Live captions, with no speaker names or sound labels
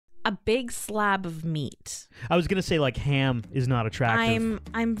a big slab of meat. I was gonna say like ham is not attractive.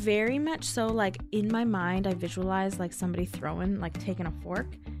 I'm very much so like in my mind I visualize like somebody taking a fork,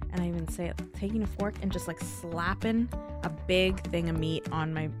 and I even say it, taking a fork and just like slapping a big thing of meat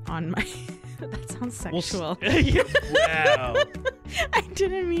on my that sounds sexual. Wow. I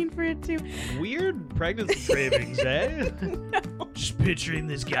didn't mean for it to. Weird pregnancy cravings, eh? No. Just picturing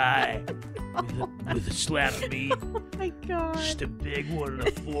this guy with a slab of meat. Oh my god. Just a big one and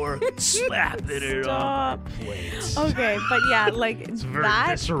a fork, slapping it on a plate. Okay, but yeah, like It's a very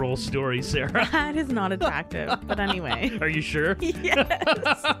visceral story, Sarah. that is not attractive. But anyway. Are you sure? Yes.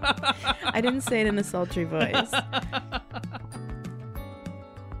 I didn't say it in a sultry voice.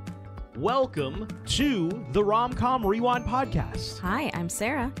 Welcome to the Rom-Com Rewind Podcast. Hi, I'm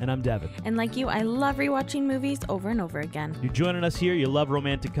Sarah. And I'm Devin. And like you, I love rewatching movies over and over again. You're joining us here. You love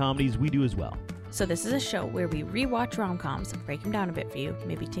romantic comedies. We do as well. So this is a show where we rewatch rom-coms, break them down a bit for you,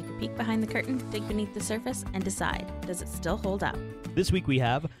 maybe take a peek behind the curtain, dig beneath the surface, and decide, does it still hold up? This week we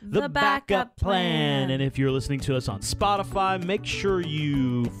have The Backup Plan. And if you're listening to us on Spotify, make sure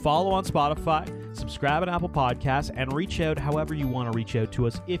you follow on Spotify, subscribe on Apple Podcasts, and reach out however you want to reach out to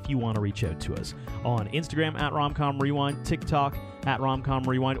us if you want to reach out to us. On Instagram at Romcom Rewind, TikTok at Romcom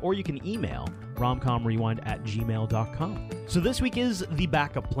Rewind, or you can email romcomrewind@gmail.com. So this week is The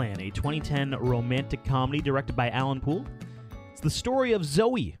Backup Plan, a 2010 romantic comedy directed by Alan Poole. It's the story of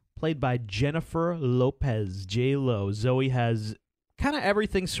Zoe, played by Jennifer Lopez, J-Lo. Zoe has kind of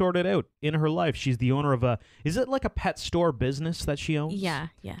everything sorted out in her life. She's the owner of is it like a pet store business that she owns? Yeah,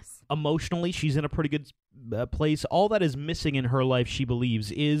 yes. Emotionally, she's in a pretty good place. All that is missing in her life, she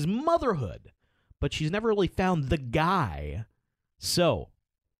believes, is motherhood. But she's never really found the guy. So,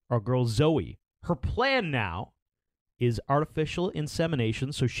 our girl Zoe, her plan now is artificial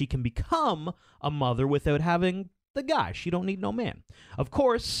insemination so she can become a mother without having the guy. She don't need no man. Of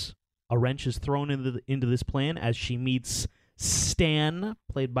course, a wrench is thrown into this plan as she meets Stan,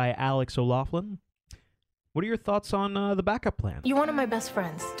 played by Alex O'Loughlin. What are your thoughts on The Backup Plan? You're one of my best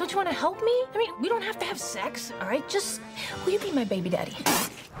friends. Don't you want to help me? I mean, we don't have to have sex, all right? Just, will you be my baby daddy?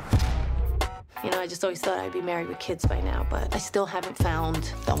 You know, I just always thought I'd be married with kids by now, but I still haven't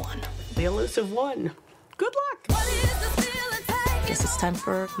found the one. The elusive one. Good luck. Guess it's time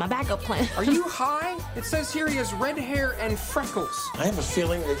for my backup plan. Are you high? It says here he has red hair and freckles. I have a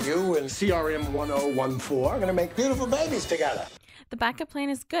feeling that you and CRM 1014 are going to make beautiful babies together. The Backup Plan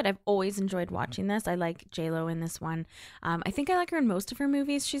is good. I've always enjoyed watching this. I like J-Lo in this one. I think I like her in most of her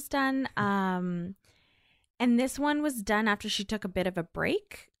movies she's done. And this one was done after she took a bit of a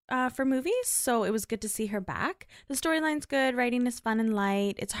break for movies, so it was good to see her back. The storyline's good, writing is fun and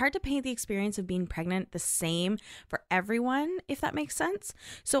light. It's hard to paint the experience of being pregnant the same for everyone, if that makes sense.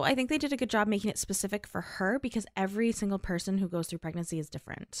 So I think they did a good job making it specific for her because every single person who goes through pregnancy is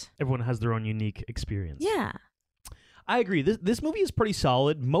different. Everyone has their own unique experience. Yeah. I agree. This movie is pretty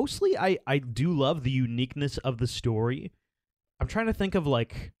solid. Mostly, I do love the uniqueness of the story. I'm trying to think of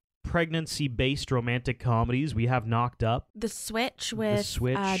like pregnancy-based romantic comedies. We have Knocked Up. The Switch with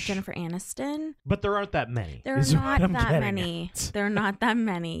Jennifer Aniston. But there aren't that many. There are not that many. There are not that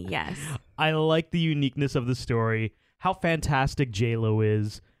many, yes. I like the uniqueness of the story, how fantastic J-Lo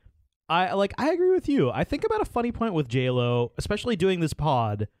is. I agree with you. I think about a funny point with J-Lo, especially doing this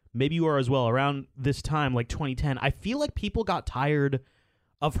pod, maybe you are as well, around this time, like 2010. I feel like people got tired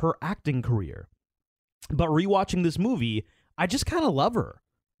of her acting career. But rewatching this movie, I just kind of love her.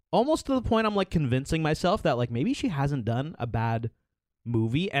 Almost to the point I'm like convincing myself that like maybe she hasn't done a bad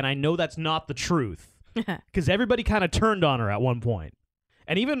movie, and I know that's not the truth because everybody kind of turned on her at one point.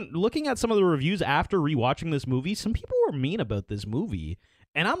 And even looking at some of the reviews after rewatching this movie, some people were mean about this movie,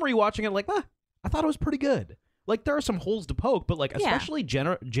 and I'm rewatching it like, I thought it was pretty good. Like there are some holes to poke, but like especially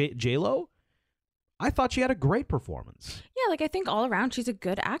J-Lo, I thought she had a great performance. Yeah, like I think all around she's a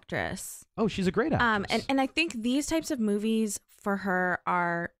good actress. Oh, she's a great actress. And I think these types of movies for her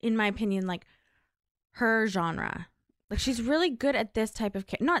are, in my opinion, like her genre. Like she's really good at this type of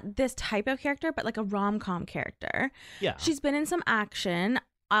not this type of character, but like a rom-com character. Yeah. She's been in some action.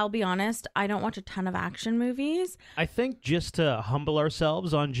 I'll be honest, I don't watch a ton of action movies. I think just to humble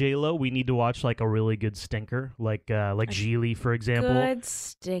ourselves on J-Lo, we need to watch like a really good stinker, like Geely, for example. Good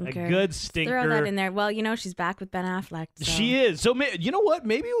stinker. A good stinker. Throw that in there. Well, you know, she's back with Ben Affleck. So. She is. So, you know what?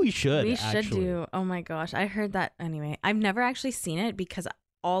 Maybe we should. We should do. Oh my gosh. I heard that. Anyway, I've never actually seen it because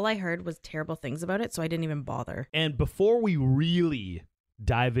all I heard was terrible things about it, so I didn't even bother. And before we really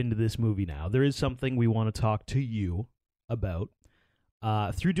dive into this movie now, there is something we want to talk to you about.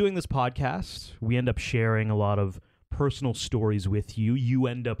 Through doing this podcast, we end up sharing a lot of personal stories with you. You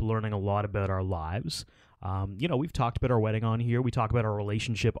end up learning a lot about our lives. We've talked about our wedding on here. We talk about our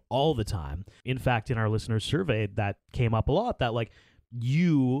relationship all the time. In fact, in our listeners' survey, that came up a lot, that like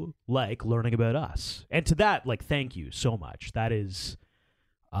you like learning about us. And to that, like, thank you so much. That is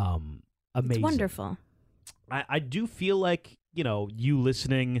amazing. It's wonderful. I do feel like, you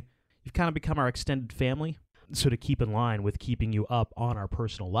listening, you've kind of become our extended family. So to keep in line with keeping you up on our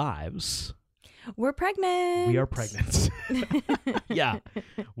personal lives, we're pregnant. we are pregnant. Yeah.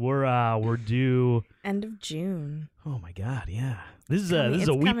 We're due end of June. Oh my God, yeah. This is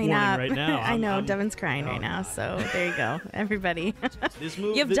a weep warning right now. I know, Devin's crying right now, so there you go. Everybody.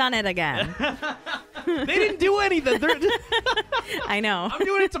 You've this, done it again. They didn't do anything. I know. I'm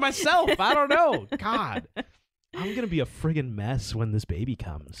doing it to myself. I don't know. God. I'm going to be a friggin' mess when this baby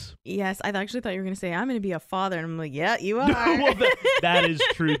comes. Yes, I actually thought you were going to say, I'm going to be a father. And I'm like, yeah, you are. Well, that is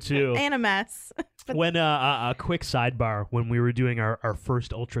true, too. And a mess. When a quick sidebar, when we were doing our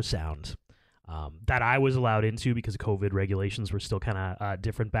first ultrasound that I was allowed into because COVID regulations were still kind of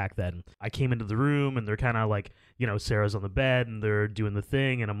different back then, I came into the room and they're kind of like, Sarah's on the bed and they're doing the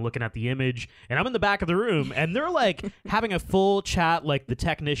thing and I'm looking at the image and I'm in the back of the room and they're like having a full chat, like the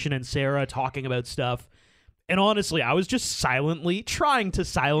technician and Sarah talking about stuff. And honestly, I was just trying to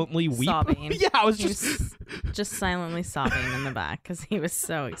silently weep. Sobbing. Yeah, I was He just silently sobbing in the back because he was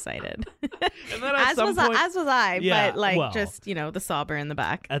so excited. And then as was I, Yeah, but like well, just, the sobber in the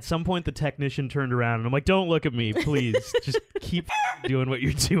back. At some point, the technician turned around and I'm like, don't look at me, please. Just keep doing what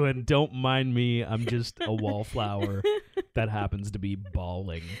you're doing. Don't mind me. I'm just a wallflower that happens to be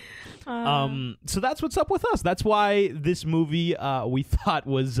bawling. So that's what's up with us. That's why this movie we thought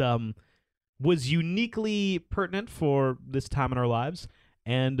was uniquely pertinent for this time in our lives.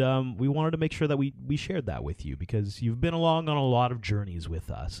 And we wanted to make sure that we shared that with you because you've been along on a lot of journeys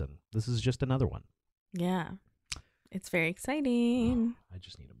with us. And this is just another one. Yeah. It's very exciting. I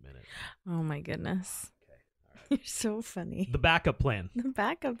just need a minute. Oh, my goodness. Okay. You're so funny. The backup plan. The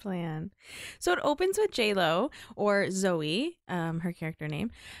backup plan. So it opens with J-Lo, or Zoe, her character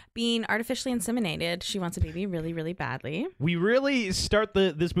name, being artificially inseminated. She wants a baby really, really badly. We really start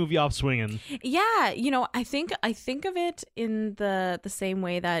this movie off swinging. Yeah, I think of it in the same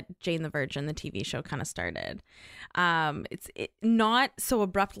way that Jane the Virgin, the TV show, kind of started. It's not so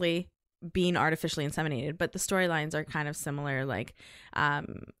abruptly being artificially inseminated, but the storylines are kind of similar, like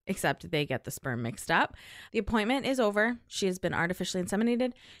except they get the sperm mixed up. The appointment is over. She has been artificially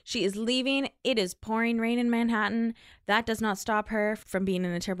inseminated. She is leaving. It is pouring rain in Manhattan. That does not stop her from being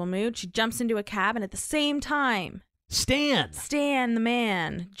in a terrible mood. She jumps into a cab, and at the same time, Stan the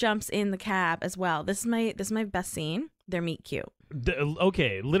man jumps in the cab as well. This is my best scene. They're meet cute.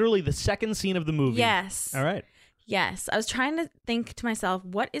 Okay, literally the second scene of the movie. Yes. All right. Yes, I was trying to think to myself,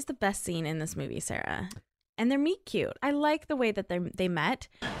 what is the best scene in this movie, Sarah? And they're meet cute. I like the way that they met.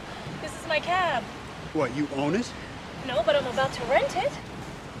 This is my cab. What, you own it? No, but I'm about to rent it.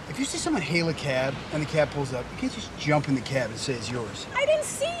 If you see someone hail a cab and the cab pulls up, you can't just jump in the cab and say it's yours. I didn't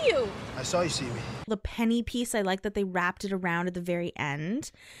see you. I saw you see me. The penny piece, I like that they wrapped it around at the very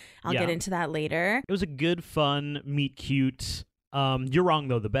end. I'll get into that later. It was a good, fun, meet cute. You're wrong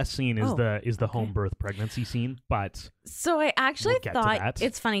though. The best scene is the home birth pregnancy scene, but so I actually thought that.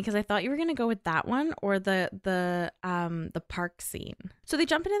 It's funny because I thought you were gonna go with that one or the park scene. So they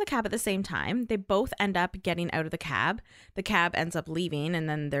jump into the cab at the same time. They both end up getting out of the cab. The cab ends up leaving, and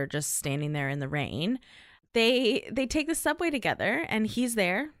then they're just standing there in the rain. They take the subway together, and he's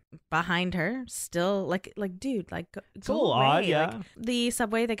there behind her, still like dude, like it's go a little away. odd, yeah. Like, the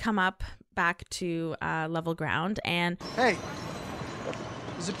subway, they come up back to level ground, and hey.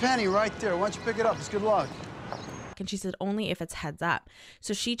 There's a penny right there. Why don't you pick it up? It's good luck. And she said, only if it's heads up.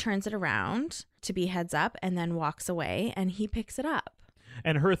 So she turns it around to be heads up and then walks away, and he picks it up.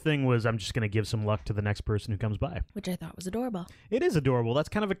 And her thing was, I'm just going to give some luck to the next person who comes by. Which I thought was adorable. It is adorable. That's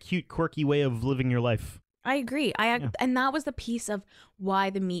kind of a cute, quirky way of living your life. I agree. And that was the piece of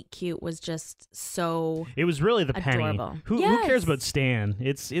why the meet cute was just so It was really the adorable. penny. Who cares about Stan?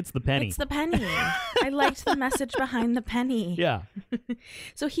 It's the penny. It's the penny. I liked the message behind the penny. Yeah.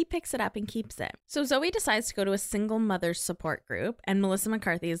 So he picks it up and keeps it. So Zoe decides to go to a single mother support group, and Melissa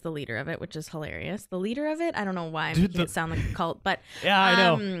McCarthy is the leader of it, which is hilarious. The leader of it? I don't know why I'm making it sound like a cult, but yeah, I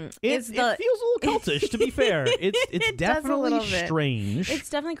know. It feels a little cultish, to be fair. It's definitely strange. It's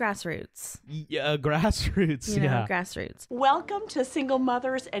definitely grassroots. Yeah, grassroots. Grassroots. Welcome to Single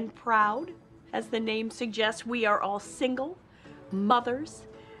Mothers and Proud. As the name suggests, we are all single mothers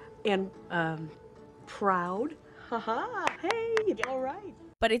and proud. Haha, hey, all right.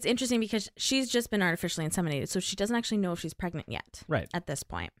 But it's interesting because she's just been artificially inseminated, so she doesn't actually know if she's pregnant yet. Right. At this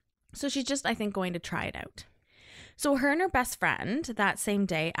point. So she's just, I think, going to try it out. So her and her best friend that same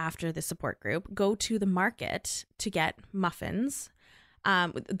day after the support group go to the market to get muffins.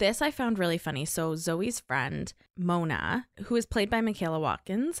 This I found really funny. So Zoe's friend, Mona, who is played by Michaela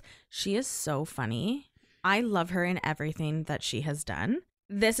Watkins, she is so funny. I love her in everything that she has done.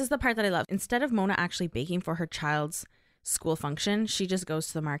 This is the part that I love. Instead of Mona actually baking for her child's school function, she just goes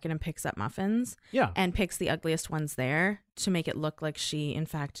to the market and picks up muffins. Yeah. And picks the ugliest ones there to make it look like she, in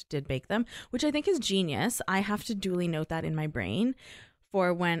fact, did bake them, which I think is genius. I have to duly note that in my brain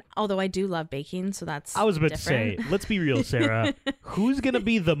for when, although I do love baking, so that's I was about different. to say, let's be real, Sarah. Who's going to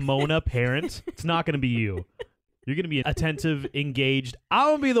be the Mona parent? It's not going to be you. You're going to be attentive, engaged. I'm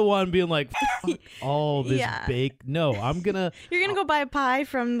going to be the one being like, fuck all this bake. No, I'm going to. You're going to go buy a pie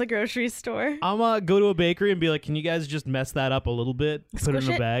from the grocery store. I'm going to go to a bakery and be like, can you guys just mess that up a little bit? Put it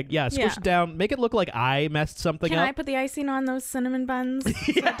in a bag. Yeah, squish it down. Make it look like I messed something Can up. I put the icing on those cinnamon buns so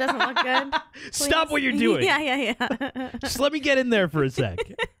it doesn't look good? Stop what you're doing. Yeah. Just let me get in there for a sec.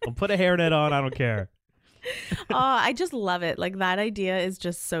 I'll put a hairnet on. I don't care. Oh, I just love it. Like, that idea is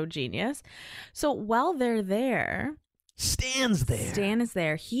just so genius. So while they're there, Stan's there. Stan is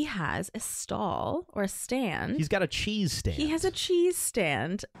there. He has a stall or a stand. He's got a cheese stand. He has a cheese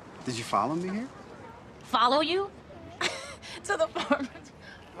stand. Did you follow me here? Follow you? To the farmer's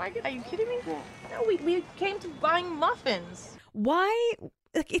market? Are you kidding me? No, we came to buying muffins. Why?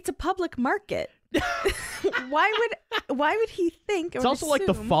 Like, it's a public market. Why would he think? It's also like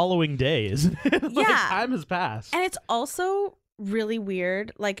the following day, isn't it? Like, Yeah. time has passed. And it's also really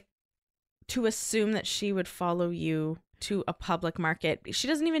weird, like, to assume that she would follow you to a public market. She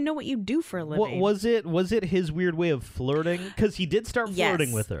doesn't even know what you do for a living. Was it his weird way of flirting? Because he did start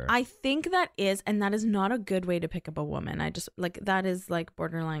flirting with her. I think that is, and that is not a good way to pick up a woman. I just, like, that is like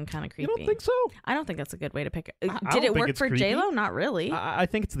borderline kind of creepy. You don't think so? I don't think that's a good way to pick. I Did don't it think work it's for creepy. J-Lo? Not really. I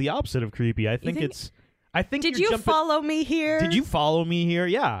think it's the opposite of creepy. I think it's. I think. Did you're you jumping- follow me here? Did you follow me here?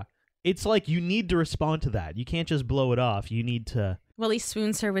 Yeah. It's like you need to respond to that. You can't just blow it off. You need to. Well, he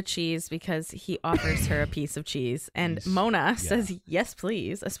swoons her with cheese because he offers her a piece of cheese, and Mona says yes,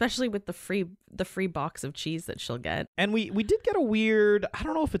 please, especially with the free box of cheese that she'll get. And we did get a weird. I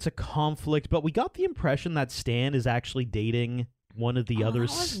don't know if it's a conflict, but we got the impression that Stan is actually dating one of the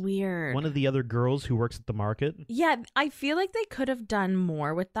others. That was weird. One of the other girls who works at the market. Yeah, I feel like they could have done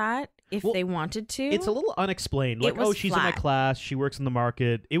more with that if they wanted to. It's a little unexplained. Like, was oh, she's in my flat. class. She works in the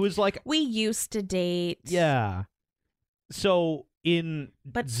market. It was like, We used to date. yeah. So in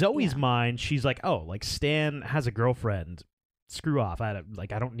But, Zoe's yeah. mind, she's like, oh, like Stan has a girlfriend. Screw off. I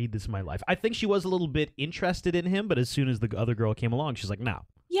don't need this in my life. I think she was a little bit interested in him, but as soon as the other girl came along, she's like, no.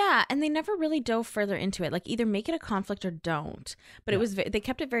 Yeah, and they never really dove further into it. Like, either make it a conflict or don't. But it was they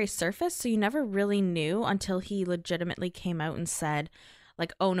kept it very surface, so you never really knew until he legitimately came out and said,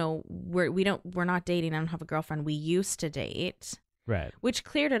 like, oh no, we're not dating. I don't have a girlfriend. We used to date. Right. Which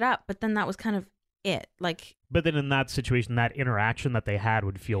cleared it up, but then that was kind of it. Like, But then in that situation, that interaction that they had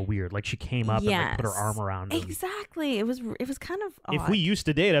would feel weird. Like she came up and like put her arm around him. exactly. It was kind of odd. If we used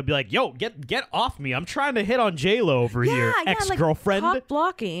to date, I'd be like, yo, get off me. I'm trying to hit on J-Lo over here, ex-girlfriend. Like, cock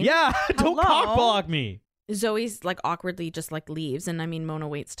blocking. Yeah, don't Hello? cock block me. Zoe's like awkwardly just like leaves, and I mean Mona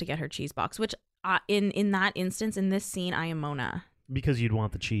waits to get her cheese box, which in that instance, in this scene, I am Mona. Because you'd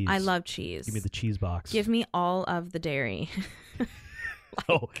want the cheese. I love cheese. Give me the cheese box. Give me all of the dairy.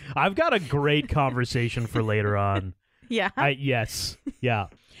 Oh, I've got a great conversation for later on. Yeah. Yes. Yeah.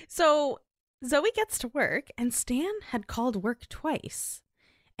 So Zoe gets to work, and Stan had called work twice.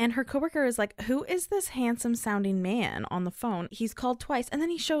 And her coworker is like, who is this handsome sounding man on the phone? He's called twice. And then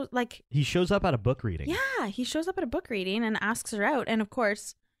he shows up at a book reading. Yeah, he shows up at a book reading and asks her out. And of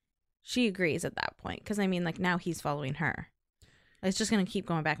course, she agrees at that point. Because I mean, like, now he's following her. It's just going to keep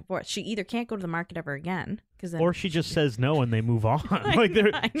going back and forth. She either can't go to the market ever again. Or she just says no and they move on. Like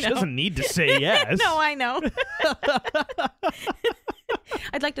she doesn't need to say yes. No, I know.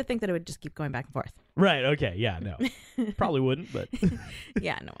 I'd like to think that it would just keep going back and forth. Right. Okay. Yeah. No. Probably wouldn't, but.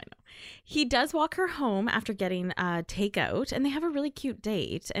 Yeah. No, I know. He does walk her home after getting takeout, and they have a really cute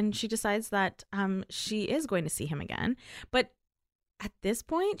date. And she decides that she is going to see him again. But at this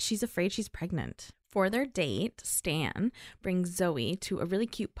point, she's afraid she's pregnant. For their date, Stan brings Zoe to a really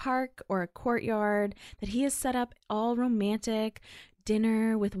cute park or a courtyard that he has set up all romantic,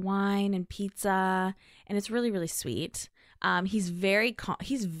 dinner with wine and pizza, and it's really, really sweet. He's very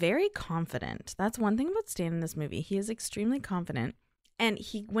confident. That's one thing about Stan in this movie. He is extremely confident. And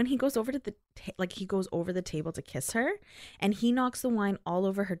when he goes over to he goes over the table to kiss her, and he knocks the wine all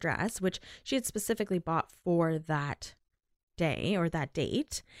over her dress, which she had specifically bought for that day or that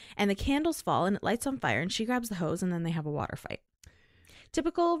date, and the candles fall and it lights on fire, and she grabs the hose, and then they have a water fight.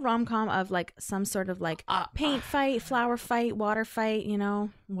 typical rom-com of like some sort of like paint fight, flower fight, water fight, you know,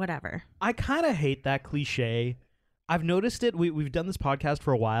 whatever. I kind of hate that cliche. I've noticed it. We've done this podcast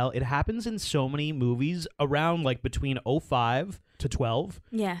for a while. It happens in so many movies around like between 05 to 12.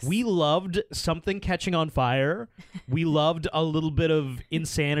 Yes. We loved something catching on fire. We loved a little bit of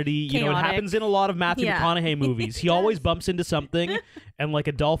insanity. You know, it Chaotic. happens in a lot of Matthew Yeah. McConaughey movies. He always bumps into something and like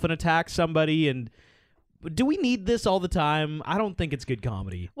a dolphin attacks somebody. And do we need this all the time? I don't think it's good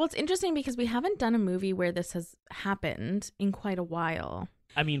comedy. Well, it's interesting because we haven't done a movie where this has happened in quite a while.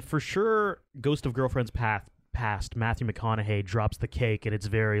 I mean, for sure, Ghost of Girlfriend's Past, Matthew McConaughey drops the cake, and it's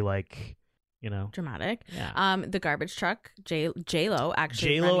very like, you know, Dramatic. Yeah. The garbage truck, J-Lo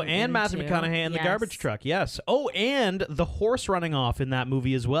actually. J-Lo running and Matthew into- McConaughey and the Yes. garbage truck. Yes. Oh, and the horse running off in that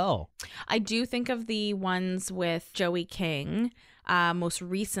movie as well. I do think of the ones with Joey King, most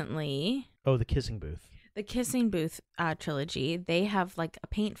recently. Oh, the kissing booth. The Kissing Booth trilogy, they have like a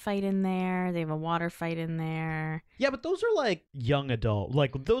paint fight in there. They have a water fight in there. Yeah, but those are like young adult.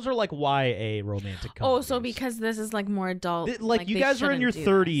 Like those are like YA romantic comedies. Oh, so because this is like more adult. Like you they guys are in your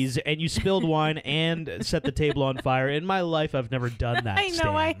shouldn't do 30s and you spilled wine and set the table on fire. In my life, I've never done that. this. I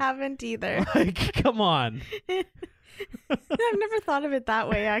know, I Stan. haven't either. Like, come on. I've never thought of it that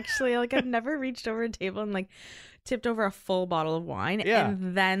way, actually. Like, I've never reached over a table and like tipped over a full bottle of wine Yeah.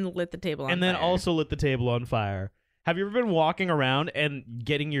 and then lit the table on And fire. then also lit the table on fire. Have you ever been walking around and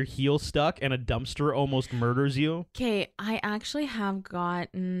getting your heel stuck and a dumpster almost murders you? Okay, I actually have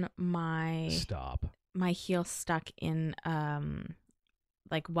gotten my Stop. heel stuck in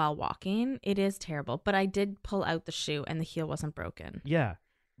like while walking. It is terrible, but I did pull out the shoe and the heel wasn't broken. Yeah.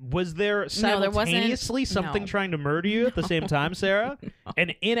 Was there No, there wasn't. simultaneously something No. trying to murder you at the same time, Sarah?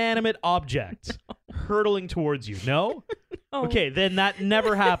 An inanimate object hurtling towards you. No? Oh. Okay, then that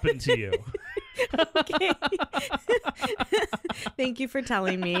never happened to you. Okay. Thank you for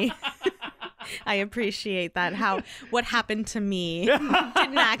telling me. I appreciate that. What happened to me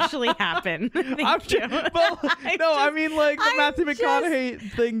didn't actually happen. Thank you. Well, I mean, like the I'm Matthew just-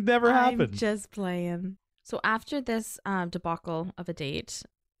 McConaughey thing never happened. I'm just playing. So after this debacle of a date,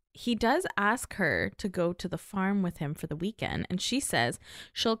 he does ask her to go to the farm with him for the weekend, and she says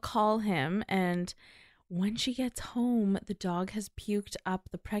she'll call him, and when she gets home, the dog has puked up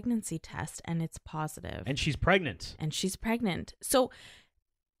the pregnancy test and it's positive. And she's pregnant. So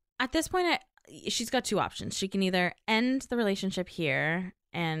at this point, she's got two options. She can either end the relationship here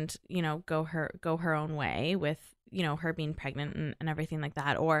and, you know, go her own way with, you know, her being pregnant and everything like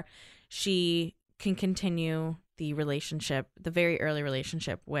that, or she can continue the relationship, the very early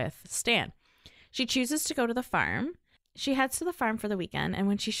relationship with Stan. She chooses to go to the farm. She heads to the farm for the weekend, and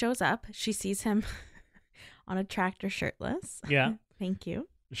when she shows up, she sees him on a tractor shirtless. Yeah. Thank you.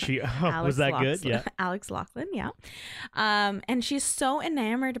 Was that good? Yeah. Alex Lachlan, yeah. And she's so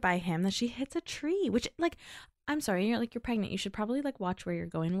enamored by him that she hits a tree, which, like, I'm sorry, you're pregnant. You should probably like watch where you're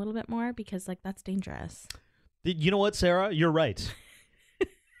going a little bit more, because like that's dangerous. You know what, Sarah? You're right.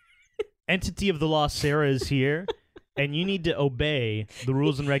 Entity of the law, Sarah is here, and you need to obey the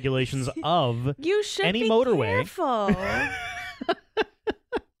rules and regulations of You should any be motorway. careful.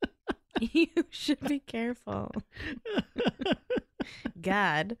 You should be careful.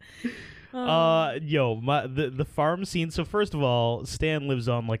 God. The farm scene. So first of all, Stan lives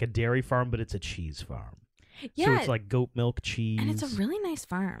on like a dairy farm, but it's a cheese farm. Yeah. So it's like goat milk cheese. And it's a really nice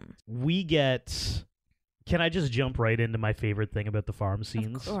farm. We get. Can I just jump right into my favorite thing about the farm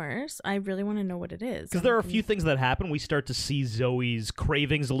scenes? Of course. I really want to know what it is. Because there are a few things that happen. We start to see Zoe's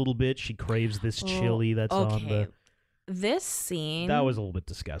cravings a little bit. She craves this chili that's on the. This scene. That was a little bit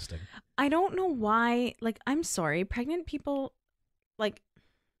disgusting. I don't know why. Like, I'm sorry. Pregnant people, like,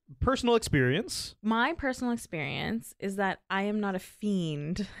 Personal experience. my personal experience is that I am not a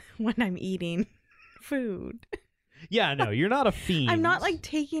fiend when I'm eating food. Yeah, no, you're not a fiend. I'm not like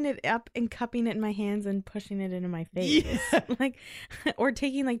taking it up and cupping it in my hands and pushing it into my face. Yeah. Like, or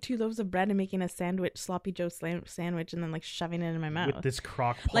taking like 2 loaves of bread and making a sandwich, sloppy Joe sandwich, and then like shoving it in my mouth. with this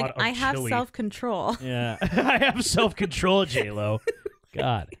crock pot Like, of I have chili. self-control. Yeah, I have self-control, J-Lo.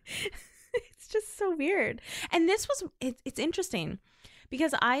 God. It's just so weird. And this was, it's interesting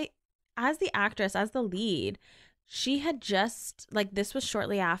because as the actress, as the lead, she had just, like, this was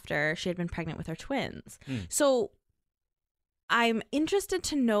shortly after she had been pregnant with her twins. So I'm interested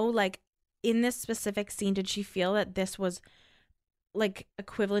to know, like, in this specific scene, did she feel that this was like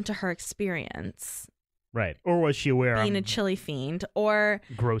equivalent to her experience Right. Or was she aware being a I'm chili fiend, or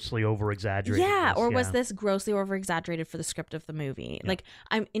grossly over-exaggerating yeah, this? or was this grossly over exaggerated for the script of the movie? Yeah. Like,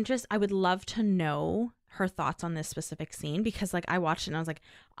 I'm interested. I would love to know her thoughts on this specific scene, because like I watched it and I was like,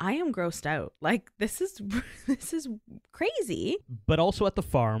 I am grossed out. Like this is this is crazy. But also at the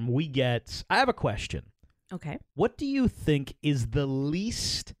farm, I have a question. Okay. What do you think is the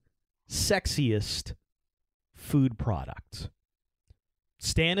least sexiest food product?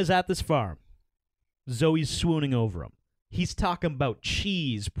 Stan is at this farm. Zoe's swooning over him. He's talking about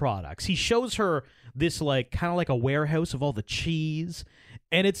cheese products. He shows her this like kind of like a warehouse of all the cheese,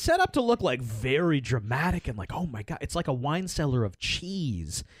 and it's set up to look like very dramatic and like, oh my God, it's like a wine cellar of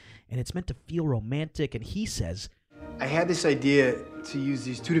cheese, and it's meant to feel romantic. And he says, I had this idea to use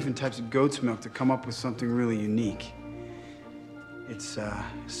these 2 different types of goat's milk to come up with something really unique. It's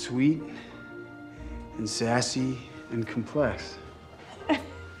sweet and sassy and complex.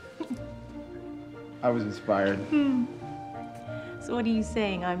 I was inspired. So what are you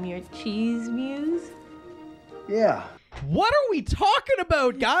saying? I'm your cheese muse? Yeah. what are we talking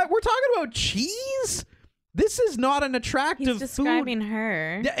about, guy? We're talking about cheese? This is not an attractive He's describing food.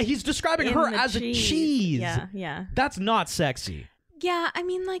 her. Yeah, he's describing in her the as a cheese. Yeah, yeah. That's not sexy. Yeah, I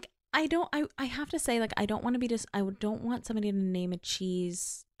mean, like, I have to say, like, I don't want to be I don't want somebody to name a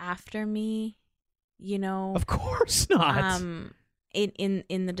cheese after me, you know? Of course not.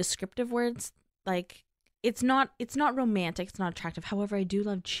 In the descriptive words, like, it's not romantic, it's not attractive. However, I do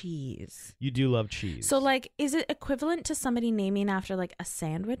love cheese. You do love cheese. So, like, is it equivalent to somebody naming after, like, a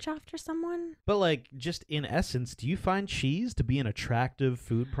sandwich after someone? But, like, just in essence, do you find cheese to be an attractive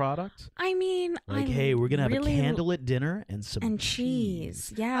food product? I mean, Like, I hey, we're going to have really a candlelit dinner and some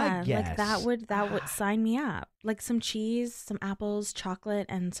cheese. Yeah, I guess. like that would sign me up. Like some cheese, some apples, chocolate,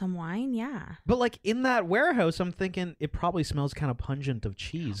 and some wine. Yeah. But, like, in that warehouse, I'm thinking it probably smells kind of pungent of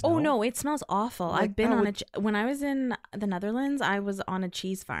cheese. Oh, no, it smells awful. Like, I've been that on would- when I was in the Netherlands, I was on a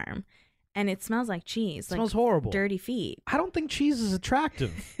cheese farm, and it smells like cheese. It smells like horrible. Dirty feet. I don't think cheese is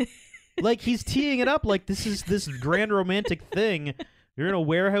attractive. Like, he's teeing it up like this is this grand romantic thing. You're in a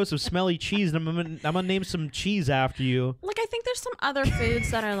warehouse of smelly cheese, and I'm gonna name some cheese after you. Like, I think there's some other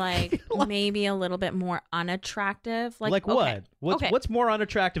foods that are like maybe a little bit more unattractive. Like what? okay, okay. What's more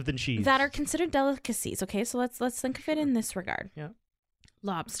unattractive than cheese? That are considered delicacies. Okay, so let's think of it in this regard. Yeah.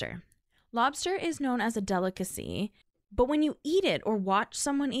 Lobster. Lobster is known as a delicacy, but when you eat it or watch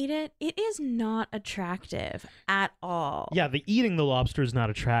someone eat it, it is not attractive at all. Yeah, the eating the lobster is not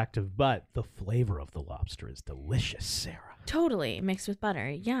attractive, but the flavor of the lobster is delicious, Sarah. Totally, mixed with butter.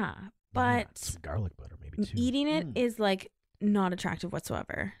 Yeah, Yeah, but some garlic butter maybe too. eating it is like not attractive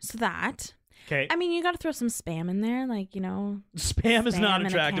whatsoever. So that, Okay. I mean, you got to throw some Spam in there, like, you know. Spam is not in a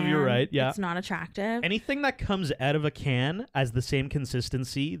attractive. You're can. right. Yeah. It's not attractive. Anything that comes out of a can as the same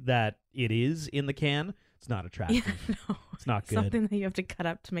consistency that it is in the can, it's not attractive. Yeah, no. It's not good. Something that you have to cut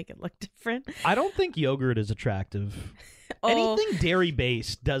up to make it look different. I don't think yogurt is attractive. Oh. Anything dairy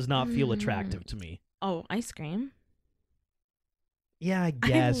based does not feel attractive to me. Oh, ice cream. Yeah, I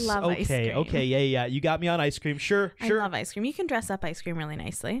guess. love ice cream. Okay, yeah. You got me on ice cream. Sure. I love ice cream. You can dress up ice cream really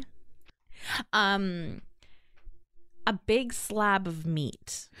nicely. A big slab of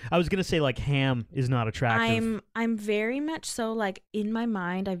meat. I was gonna say like ham is not attractive. I'm very much so, like, in my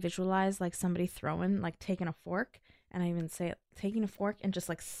mind I visualize like somebody taking a fork, and I even say it, taking a fork and just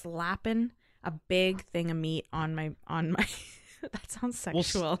like slapping a big thing of meat on my that sounds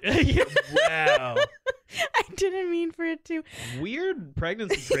sexual. Wow. I didn't mean for it to. Weird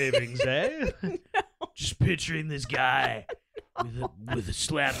pregnancy cravings, eh? No. Just picturing this guy with a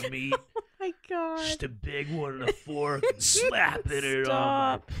slab of meat. Oh my god. Just a big one and a fork and slapping it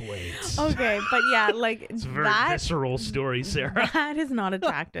on my plate. Okay, but yeah, like It's a very that visceral story, Sarah. that is not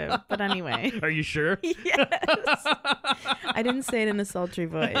attractive. But anyway. Are you sure? Yes. I didn't say it in a sultry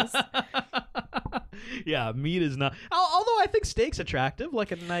voice. Yeah, meat is not. Although I think steak's attractive,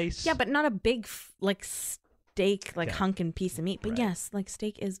 like a nice. Yeah, but not a big like steak, like Yeah. hunkin' piece of meat. But Right. yes, like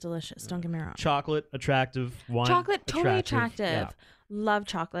steak is delicious. Don't get me wrong. Chocolate attractive. Wine Chocolate totally attractive. Yeah. Love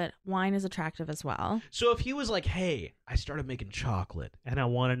chocolate. Wine is attractive as well. So if he was like, "Hey, I started making chocolate, and I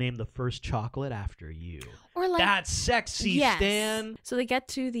want to name the first chocolate after you," Or like that's sexy, yes. Stan. So they get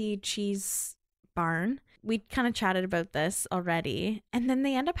to the cheese barn. We kind of chatted about this already, and then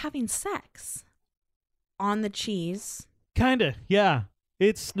they end up having sex on the cheese. Kinda, yeah.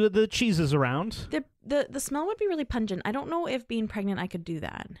 It's the cheese is around. The smell would be really pungent. I don't know if being pregnant I could do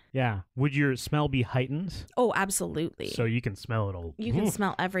that. Yeah. Would your smell be heightened? Oh, absolutely. So you can smell it all. You can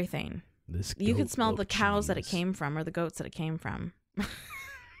smell everything. You could smell the cows that it came from, or the goats that it came from.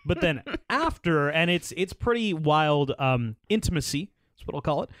 But then after, and it's pretty wild intimacy. That's what I'll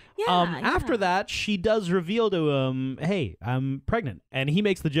call it. Yeah, After yeah. that, she does reveal to him, "Hey, I'm pregnant," and he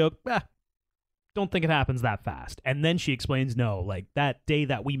makes the joke, "Don't think it happens that fast." And then she explains, "No, like that day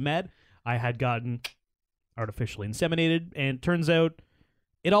that we met, I had gotten artificially inseminated, and turns out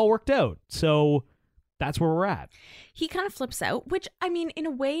it all worked out. So that's where we're at. He kind of flips out, which, I mean, in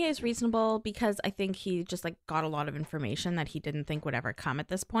a way is reasonable because I think he just like got a lot of information that he didn't think would ever come at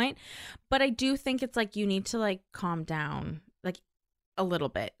this point. But I do think it's like you need to like calm down like a little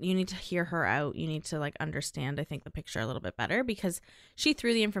bit. You need to hear her out. You need to like understand, I think, the picture a little bit better because she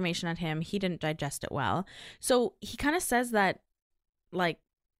threw the information at him. He didn't digest it well. So he kind of says that like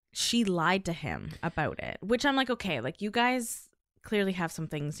she lied to him about it, which I'm like, okay, like you guys clearly have some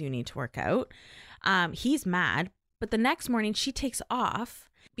things you need to work out. He's mad, but the next morning she takes off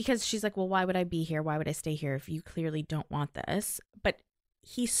because she's like, well, why would I be here? Why would I stay here if you clearly don't want this? But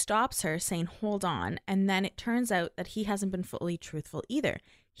he stops her saying, hold on. And then it turns out that he hasn't been fully truthful either.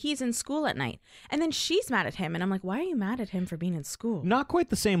 He's in school at night. And then she's mad at him. And I'm like, why are you mad at him for being in school? Not quite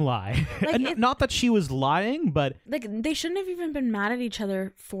the same lie. Like, not that she was lying, but like they shouldn't have even been mad at each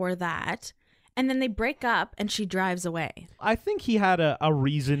other for that. And then they break up and she drives away. I think he had a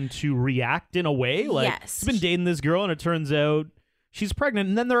reason to react in a way. Like, yes. He's been dating this girl and it turns out she's pregnant.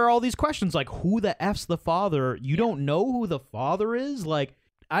 And then there are all these questions like, who the F's the father? You don't know who the father is? Like,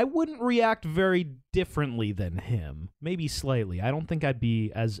 I wouldn't react very differently than him. Maybe slightly. I don't think I'd be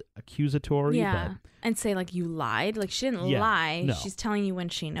as accusatory. Yeah. But and say, like, you lied. Like, she didn't lie. No. She's telling you when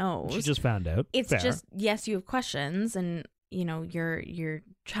she knows. She just found out. It's Fair. just, yes, you have questions and, you know, you're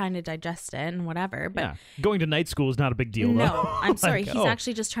trying to digest it and whatever. But yeah. Going to night school is not a big deal, no, though. I'm sorry. Like, He's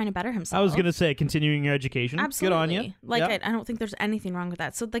actually just trying to better himself. I was going to say, continuing your education. Absolutely. Good on you. Like, yeah. I don't think there's anything wrong with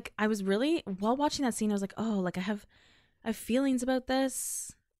that. So, like, I was really, while watching that scene, I was like, oh, like, I have feelings about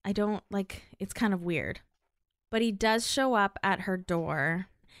this. I don't, like, it's kind of weird. But he does show up at her door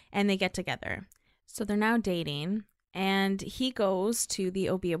and they get together. So they're now dating. And he goes to the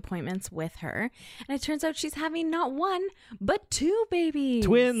OB appointments with her. And it turns out she's having not one, but two babies.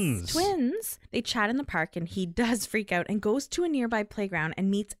 Twins. They chat in the park and he does freak out and goes to a nearby playground and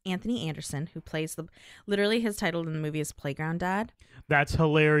meets Anthony Anderson, who plays literally his title in the movie is Playground Dad. That's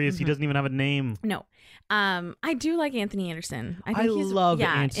hilarious. He doesn't even have a name. No. I do like Anthony Anderson. I think love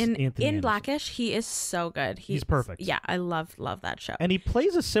Anthony in Anderson. Blackish, he is so good. He's perfect. Yeah, I love that show. And he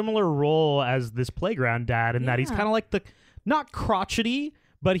plays a similar role as this playground dad in that he's kind of like the, not crotchety,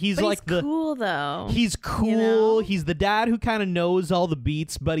 but he's cool though. He's cool. You know? He's the dad who kind of knows all the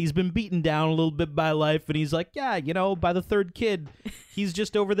beats, but he's been beaten down a little bit by life. And he's like, yeah, you know, by the third kid, he's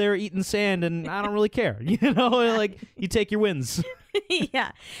just over there eating sand and I don't really care. You know, like you take your wins.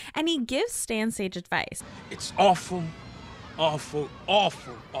 Yeah. And he gives Stan sage advice. It's awful, awful,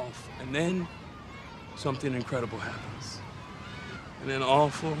 awful, awful. And then something incredible happens. And then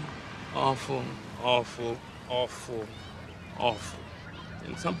awful, awful, awful, awful, awful.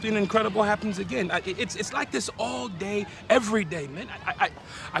 And something incredible happens again. It's like this all day, every day, man.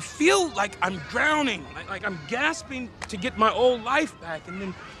 I feel like I'm drowning, like I'm gasping to get my old life back. And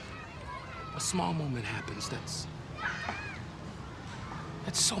then a small moment happens that's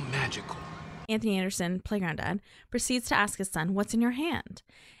so magical. Anthony Anderson, Playground Dad, proceeds to ask his son, what's in your hand?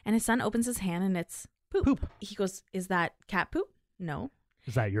 And his son opens his hand and it's poop. He goes, is that cat poop? No.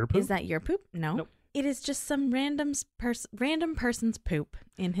 Is that your poop? Is that your poop? No. Nope. It is just some random person's poop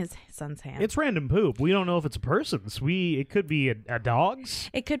in his son's hand. It's random poop. We don't know if it's a person's. It could be a dog's.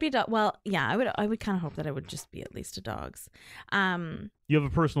 It could be well, yeah. I would kind of hope that it would just be at least a dog's. You have a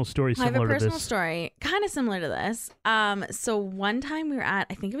personal story similar to this. I have a personal story, kind of similar to this. So one time we were at,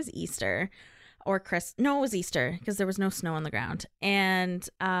 I think it was Easter or no, it was Easter because there was no snow on the ground, and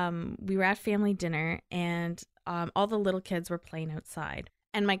we were at family dinner, and all the little kids were playing outside,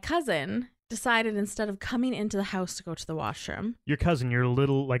 and my cousin decided instead of coming into the house to go to the washroom. Your cousin, your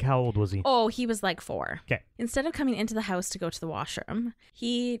little, like, how old was he? Oh, he was like 4. Okay. Instead of coming into the house to go to the washroom,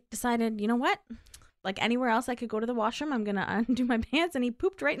 he decided, you know what? Like anywhere else I could go to the washroom, I'm going to undo my pants, and he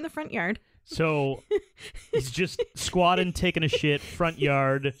pooped right in the front yard. So he's just squatting, taking a shit, front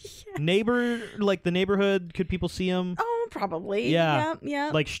yard. Yes. Neighbor, like the neighborhood, could people see him? Oh, probably. Yeah.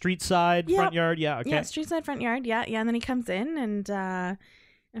 Yeah. Like street side, front yard? Yeah, okay. Yeah, street side, front yard. Yeah. And then he comes in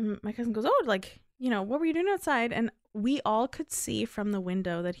and my cousin goes, oh, like, you know, what were you doing outside? And we all could see from the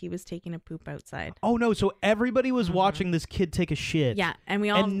window that he was taking a poop outside. Oh, no. So everybody was watching this kid take a shit. Yeah. And we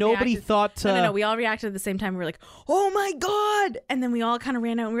all And nobody thought to... No. We all reacted at the same time. We were like, oh, my God. And then we all kind of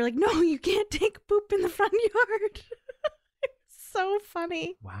ran out and we were like, no, you can't take poop in the front yard. So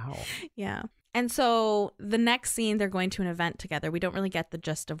funny. Wow. Yeah. And so the next scene, they're going to an event together. We don't really get the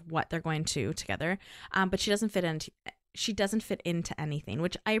gist of what they're going to together. But she doesn't fit into anything,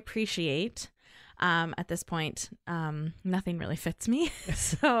 which I appreciate. At this point, nothing really fits me.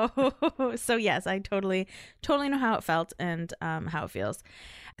 So yes, I totally know how it felt and how it feels.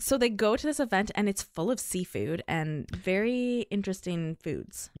 So they go to this event and it's full of seafood and very interesting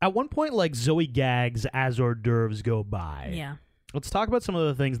foods. At one point, like, Zoe gags as hors d'oeuvres go by. Yeah. Let's talk about some of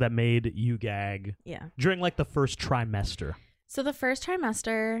the things that made you gag during, like, the first trimester. So the first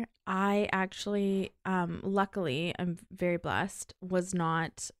trimester, I actually, luckily, I'm very blessed, was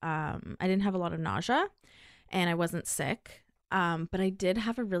not, I didn't have a lot of nausea and I wasn't sick. But I did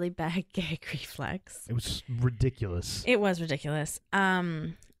have a really bad gag reflex. It was ridiculous. It was ridiculous.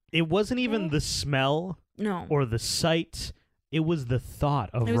 It wasn't even the smell or the sight. It was the thought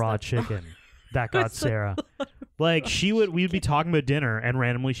of raw chicken that got Sarah. Like, we'd be talking about dinner and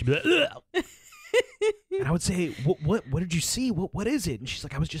randomly she'd be like, ugh! And I would say, what did you see? What is it? And she's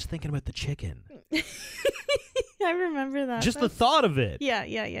like, I was just thinking about the chicken. I remember that. Just the thought of it.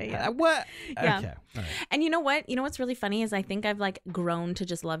 Yeah. What? Yeah. Okay. All right. And you know what? You know what's really funny is I think I've like grown to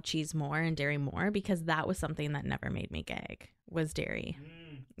just love cheese more and dairy more because that was something that never made me gag, was dairy.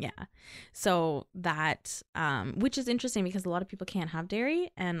 Yeah. So that, which is interesting because a lot of people can't have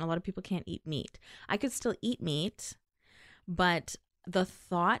dairy and a lot of people can't eat meat. I could still eat meat, but the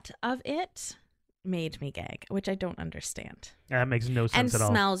thought of it made me gag, which I don't understand. That makes no sense at all.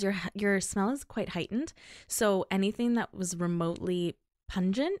 And smells, your smell is quite heightened. So anything that was remotely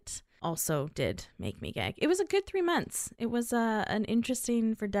pungent also did make me gag. It was a good 3 months. It was an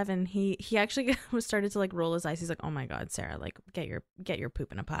interesting for Devin. He actually started to like roll his eyes. He's like, "Oh my God, Sarah, like get your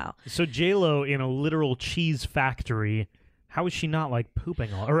poop in a pile." So J-Lo in a literal cheese factory. How is she not like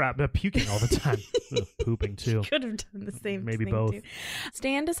pooping or puking all the time? Pooping too. Could have done the same. Maybe thing both. Too.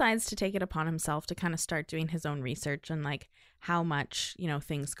 Stan decides to take it upon himself to kind of start doing his own research on like how much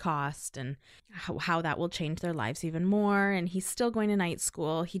things cost and how that will change their lives even more. And he's still going to night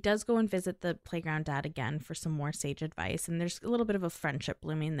school. He does go and visit the playground dad again for some more sage advice, and there's a little bit of a friendship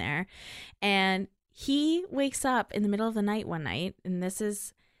blooming there. And he wakes up in the middle of the night one night, and this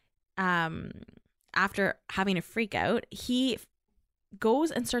is after having a freak out, he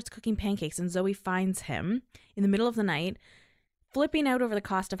goes and starts cooking pancakes, and Zoe finds him in the middle of the night flipping out over the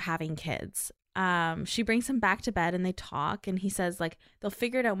cost of having kids. She brings him back to bed and they talk, and he says like they'll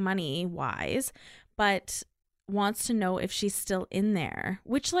figure it out money wise, but wants to know if she's still in there,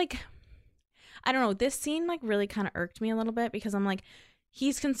 which like, I don't know, this scene like really kind of irked me a little bit because I'm like,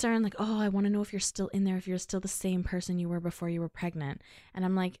 he's concerned, like, oh, I want to know if you're still in there, if you're still the same person you were before you were pregnant. And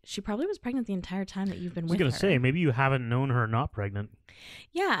I'm like, she probably was pregnant the entire time that you've been with her. I was going to say, maybe you haven't known her not pregnant.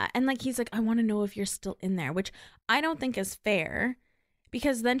 Yeah. And like, he's like, I want to know if you're still in there, which I don't think is fair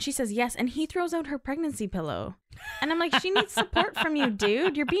because then she says yes. And he throws out her pregnancy pillow. And I'm like, she needs support from you,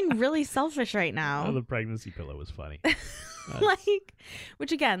 dude. You're being really selfish right now. Oh, the pregnancy pillow was funny. Like,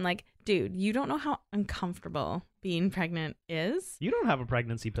 which again, like, dude, you don't know how uncomfortable being pregnant is. You don't have a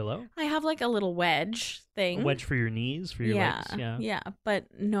pregnancy pillow. I have like a little wedge thing. A wedge for your knees, for your legs. Yeah. But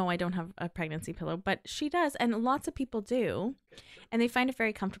no, I don't have a pregnancy pillow, but she does. And lots of people do. And they find it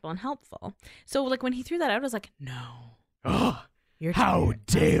very comfortable and helpful. So like when he threw that out, I was like, no. How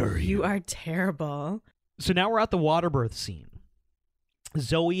dare you? You are terrible. So now we're at the water birth scene.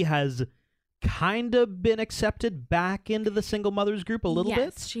 Zoe has kind of been accepted back into the single mothers group a little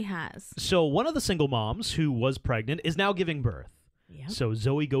bit. Yes, she has. So one of the single moms who was pregnant is now giving birth. Yep. So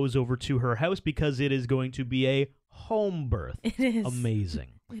Zoe goes over to her house because it is going to be a home birth. It is.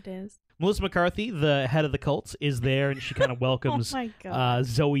 Amazing. It is. Melissa McCarthy, the head of the cult, is there, and she kind of welcomes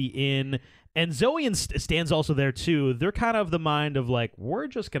Zoe in. And Zoe and Stan's also there, too. They're kind of the mind of, like, we're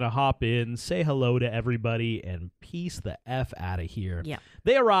just going to hop in, say hello to everybody, and peace the F out of here. Yeah.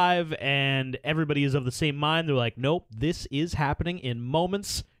 They arrive, and everybody is of the same mind. They're like, nope, this is happening in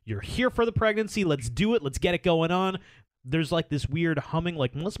moments. You're here for the pregnancy. Let's do it. Let's get it going on. There's, like, this weird humming.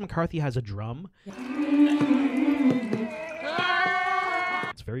 Like, Melissa McCarthy has a drum. Yeah.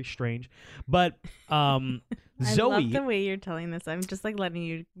 It's very strange. But Zoe... I love the way you're telling this. I'm just like letting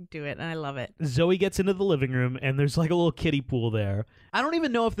you do it, and I love it. Zoe gets into the living room, and there's like a little kiddie pool there. I don't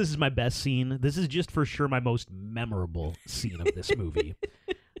even know if this is my best scene. This is just for sure my most memorable scene of this movie.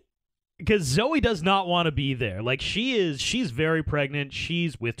 Because Zoe does not want to be there. Like, she's very pregnant.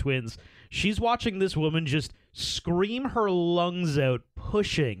 She's with twins. She's watching this woman just scream her lungs out,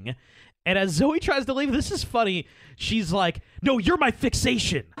 pushing. And as Zoe tries to leave, this is funny. She's like, no, you're my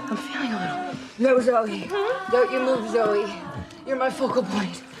fixation. I'm feeling a little. No, Zoe. Don't you move, Zoe. You're my focal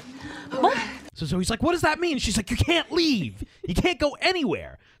point. Okay. So Zoe's like, what does that mean? She's like, you can't leave. You can't go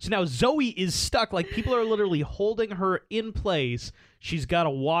anywhere. So now Zoe is stuck. Like, people are literally holding her in place. She's got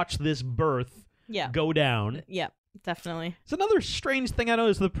to watch this birth go down. Yep. Definitely. It's another strange thing I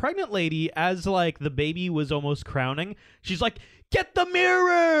noticed. The pregnant lady, as like the baby was almost crowning, she's like, "Get the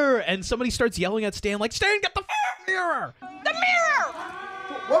mirror!" And somebody starts yelling at Stan, like, "Stan, get the mirror!" The mirror!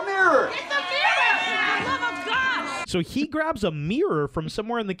 What mirror? Get the mirror! For the love of God! So he grabs a mirror from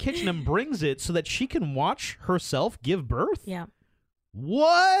somewhere in the kitchen and brings it so that she can watch herself give birth? Yeah.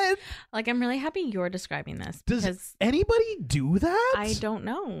 What? Like, I'm really happy you're describing this. Does anybody do that? I don't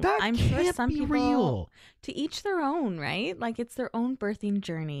know. That I'm can't sure some be people, real. to each their own, right? Like, it's their own birthing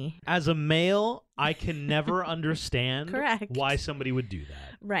journey. As a male, I can never understand Correct. why somebody would do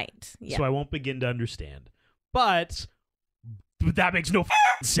that. Right. Yeah. So I won't begin to understand. But that makes no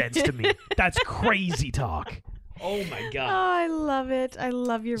sense to me. That's crazy talk. Oh my Oh, God. I love it. I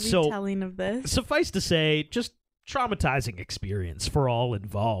love your So, retelling of this. Suffice to say, just traumatizing experience for all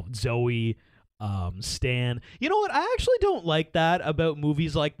involved. Zoe, Stan. You know what? I actually don't like that about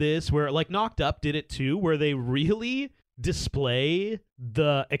movies like this, where like Knocked Up did it too, where they really display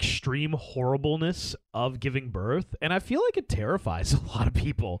the extreme horribleness of giving birth, and I feel like it terrifies a lot of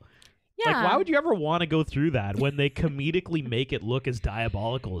people. Yeah. Like, why would you ever want to go through that when they comedically make it look as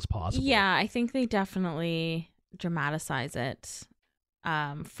diabolical as possible? Yeah, I think they definitely dramatize it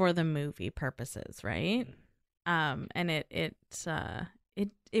for the movie purposes, right? And it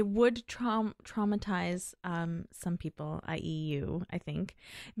would traumatize some people, i.e. you, I think.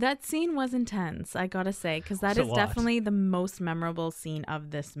 That scene was intense, I gotta say, because that is definitely the most memorable scene of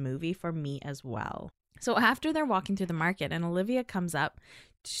this movie for me as well. So after they're walking through the market and Olivia comes up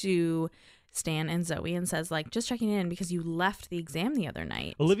to Stan and Zoe and says, like, just checking in because you left the exam the other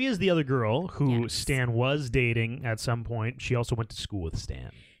night. Olivia's the other girl who Yes. Stan was dating at some point. She also went to school with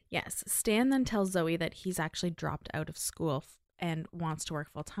Stan. Yes. Stan then tells Zoe that he's actually dropped out of school and wants to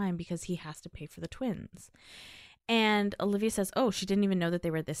work full time because he has to pay for the twins. And Olivia says, oh, she didn't even know that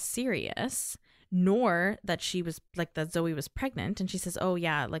they were this serious, nor that she was like that Zoe was pregnant. And she says, oh,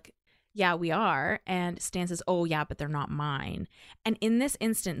 yeah, like, yeah, we are. And Stan says, oh, yeah, but they're not mine. And in this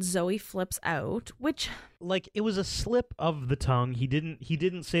instant, Zoe flips out, which, like, it was a slip of the tongue. He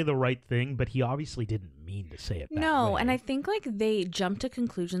didn't say the right thing, but he obviously didn't mean to say it that no. way. And I think like they jump to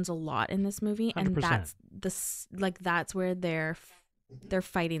conclusions a lot in this movie. 100%. And that's where their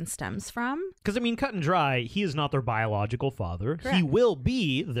fighting stems from. Because, I mean, cut and dry, he is not their biological father. Correct. He will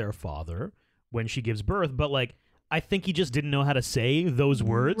be their father when she gives birth, but, like, I think he just didn't know how to say those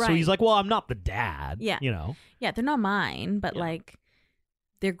words. So he's Right. like, well, I'm not the dad. Yeah. You know? Yeah, they're not mine, but Yeah. like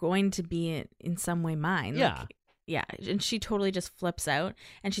they're going to be in some way mine. Yeah. Like, yeah. And she totally just flips out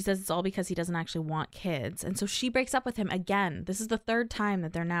and she says it's all because he doesn't actually want kids. And so she breaks up with him again. This is the third time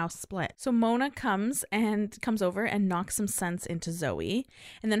that they're now split. So Mona comes over and knocks some sense into Zoe.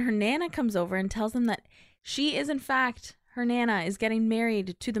 And then her Nana comes over and tells them that she is in fact, her Nana is getting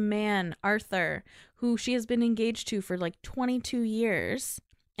married to the man, Arthur, who she has been engaged to for like 22 years.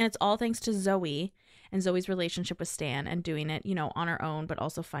 And it's all thanks to Zoe and Zoe's relationship with Stan and doing it, you know, on her own, but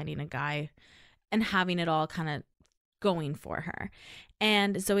also finding a guy and having it all kind of going for her.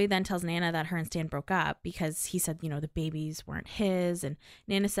 And Zoe then tells Nana that her and Stan broke up because he said, you know, the babies weren't his. And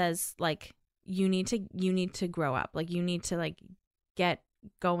Nana says, like, you need to grow up. Like, you need to, like, get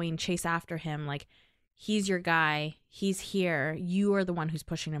going, chase after him. Like, he's your guy. He's here. You are the one who's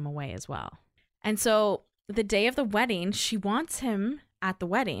pushing him away as well. And so the day of the wedding, she wants him at the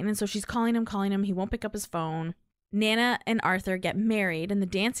wedding. And so she's calling him. He won't pick up his phone. Nana and Arthur get married and the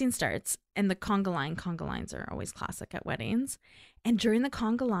dancing starts and the conga line. Conga lines are always classic at weddings. And during the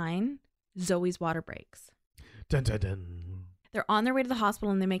conga line, Zoe's water breaks. Dun, dun, dun. They're on their way to the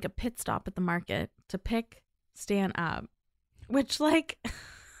hospital and they make a pit stop at the market to pick Stan up, which, like,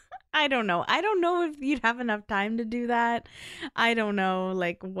 I don't know. I don't know if you'd have enough time to do that. I don't know,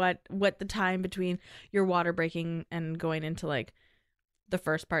 like, what the time between your water breaking and going into, like, the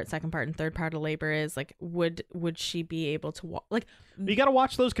first part, second part, and third part of labor is. Like, would she be able to walk? Like, You got to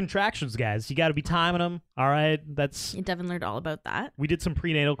watch those contractions, guys. You got to be timing them. All right, Devin learned all about that. We did some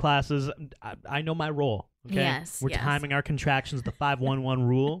prenatal classes. I know my role. Okay, Yes, we're yes. timing our contractions, the 5-1-1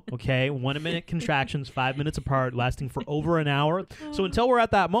 rule. Okay, 1 minute contractions, 5 minutes apart, lasting for over an hour. So until we're at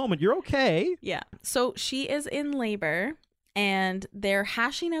that moment, you're okay. Yeah. So she is in labor and they're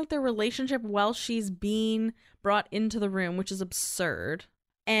hashing out their relationship while she's being brought into the room, which is absurd.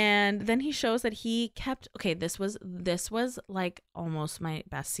 And then he shows that he kept, okay, this was like almost my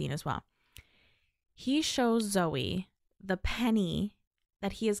best scene as well. He shows Zoe the penny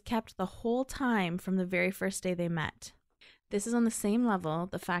that he has kept the whole time from the very first day they met. This is on the same level,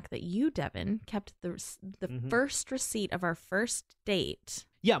 the fact that you, Devin, kept the first receipt of our first date.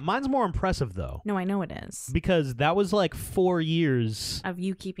 Yeah, mine's more impressive, though. No, I know it is. Because that was like 4 years. Of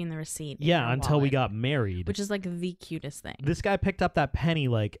you keeping the receipt. Yeah, until we got married. Which is like the cutest thing. This guy picked up that penny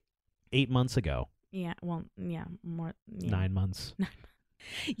like 8 months ago. Yeah, well, yeah, more. Yeah. 9 months.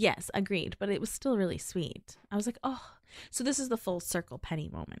 Yes, agreed. But it was still really sweet. I was like, oh. So this is the full circle penny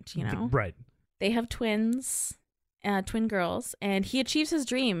moment, you know? Right. They have twins. Twin girls, and he achieves his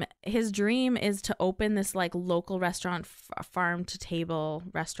dream. His dream is to open this like local restaurant, farm to table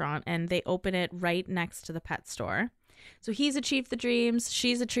restaurant, and they open it right next to the pet store. So he's achieved the dreams.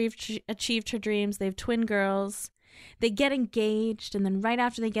 She's achieved her dreams. They have twin girls. They get engaged, and then right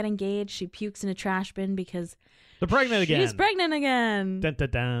after they get engaged, she pukes in a trash bin because they're pregnant again. She's pregnant again. Dun, dun,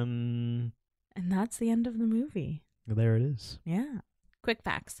 dun. And that's the end of the movie. There it is. Yeah. Quick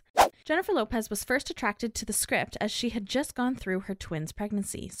facts. Jennifer Lopez was first attracted to the script as she had just gone through her twins'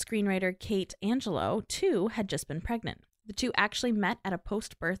 pregnancy. Screenwriter Kate Angelo, too, had just been pregnant. The two actually met at a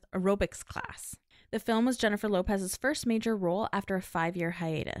post-birth aerobics class. The film was Jennifer Lopez's first major role after a 5-year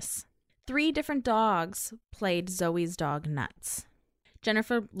hiatus. 3 different dogs played Zoe's dog Nuts.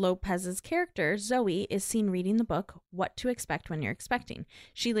 Jennifer Lopez's character, Zoe, is seen reading the book What to Expect When You're Expecting.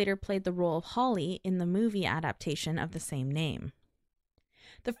 She later played the role of Holly in the movie adaptation of the same name.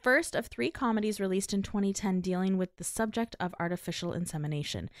 The first of 3 comedies released in 2010 dealing with the subject of artificial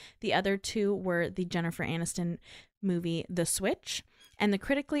insemination. The other 2 were the Jennifer Aniston movie The Switch and the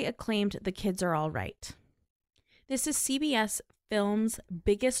critically acclaimed The Kids Are All Right. This is CBS Films'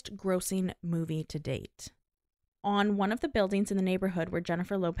 biggest grossing movie to date. On one of the buildings in the neighborhood where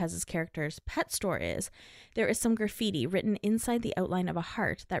Jennifer Lopez's character's pet store is, there is some graffiti written inside the outline of a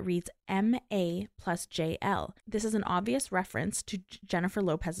heart that reads MA plus JL. This is an obvious reference to Jennifer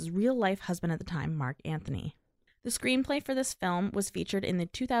Lopez's real-life husband at the time, Mark Anthony. The screenplay for this film was featured in the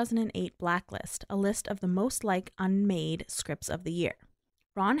 2008 Blacklist, a list of the most unmade scripts of the year.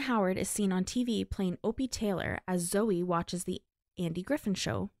 Ron Howard is seen on TV playing Opie Taylor as Zoe watches the Andy Griffin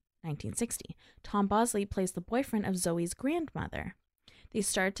Show, 1960. Tom Bosley plays the boyfriend of Zoe's grandmother. They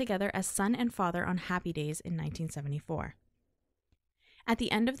starred together as son and father on Happy Days in 1974. At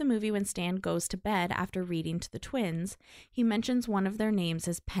the end of the movie, when Stan goes to bed after reading to the twins, he mentions one of their names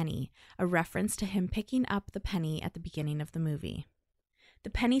as Penny, a reference to him picking up the penny at the beginning of the movie.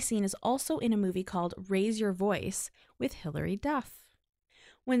 The penny scene is also in a movie called Raise Your Voice with Hilary Duff.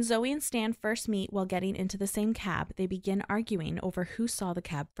 When Zoe and Stan first meet while getting into the same cab, they begin arguing over who saw the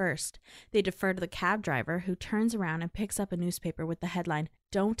cab first. They defer to the cab driver, who turns around and picks up a newspaper with the headline,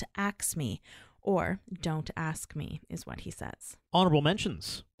 "Don't Ax Me," or "Don't Ask Me," is what he says. Honorable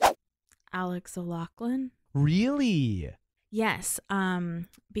mentions. Alex O'Loughlin. Really? Yes,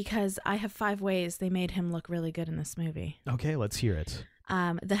 because I Have 5 Ways they made him look really good in this movie. Okay, let's hear it.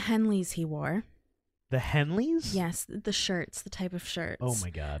 The Henleys he wore. The Henleys? Yes, the shirts, the type of shirts. Oh my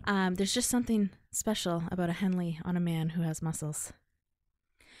God. There's just something special about a Henley on a man who has muscles.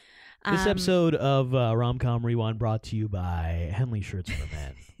 This episode of Rom-Com Rewind brought to you by Henley Shirts for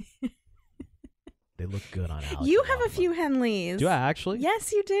Men. They look good on Alex. You have a few Henleys. Do I actually?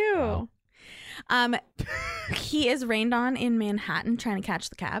 Yes, you do. Wow. He is rained on in Manhattan trying to catch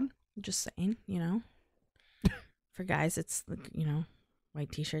the cab. Just saying, you know. For guys, it's, you know,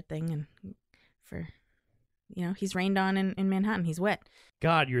 white t-shirt thing, and for... You know, he's rained on in Manhattan. He's wet.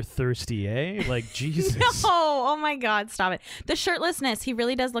 God, you're thirsty, eh? Like, Jesus. No, oh my God, stop it. The shirtlessness, he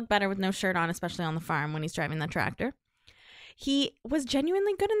really does look better with no shirt on, especially on the farm when he's driving that tractor. He was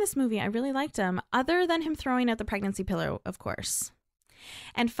genuinely good in this movie. I really liked him, other than him throwing out the pregnancy pillow, of course.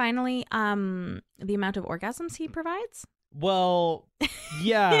 And finally, the amount of orgasms he provides. Well,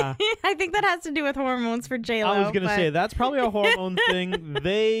 yeah. I think that has to do with hormones for J-Lo. I was going to say, that's probably a hormone thing.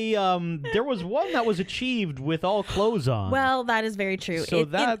 There was one that was achieved with all clothes on. Well, that is very true. So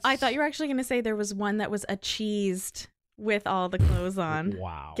I thought you were actually going to say there was one that was achieved with all the clothes on.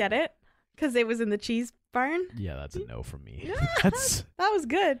 Wow. Get it? Because it was in the cheese barn? Yeah, that's a no from me. That was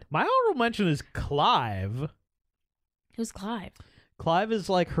good. My honorable mention is Clive. Who's Clive? Clive is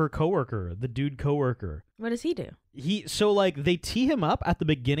like her coworker, the dude coworker. What does he do? They tee him up at the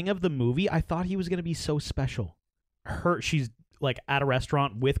beginning of the movie. I thought he was going to be so special. She's like at a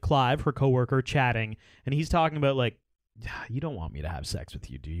restaurant with Clive, her coworker, chatting, and he's talking about like, you don't want me to have sex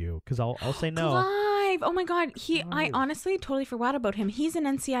with you, do you? Because I'll say no. Clive! Oh my God, I honestly totally forgot about him. He's in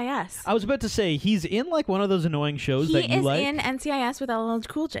NCIS. I was about to say he's in like one of those annoying shows that you like. He is in NCIS with LL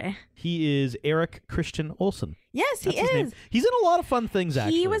Cool J. He is Eric Christian Olsen. Yes, That's he his is. name. He's in a lot of fun things.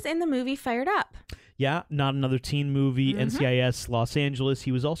 Actually, he was in the movie Fired Up. Yeah, Not Another Teen Movie, Mm-hmm. NCIS Los Angeles.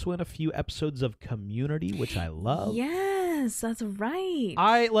 He was also in a few episodes of Community, which I love. Yes, that's right.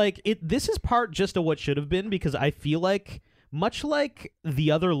 I like it. This is part just of what should have been, because I feel like much like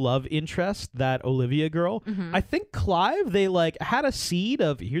the other love interest, that Olivia girl, Mhm. I think Clive, they like had a seed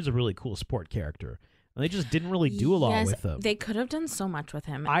of, here's a really cool sport character. And they just didn't really do a lot with him. They could have done so much with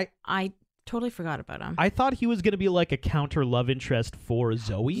him. I totally forgot about him. I thought he was going to be like a counter love interest for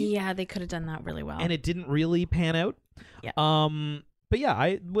Zoe. Yeah, they could have done that really well. And it didn't really pan out. Yeah. But yeah,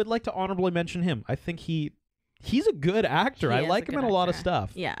 I would like to honorably mention him. I think he's a good actor. He I is like him in a lot of actor.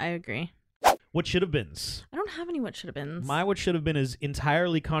 stuff. Yeah, I agree. What should have beens? I don't have any what should have been. My what should have been is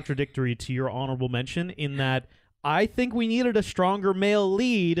entirely contradictory to your honorable mention in that I think we needed a stronger male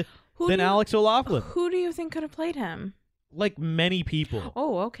lead than Alex O'Loughlin. Who do you think could have played him? Like many people.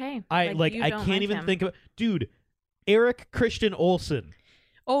 Oh, okay. I you I don't can't like even him. think of dude. Eric Christian Olsen.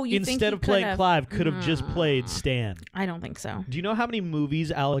 Oh, you think instead he of playing could've- Clive, could have just played Stan. I don't think so. Do you know how many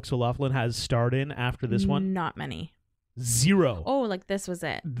movies Alex O'Loughlin has starred in after this one? Not many. 0. Oh, like this was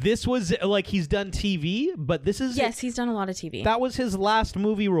it. This was like he's done TV, but this is Yes, he's done a lot of TV. that was his last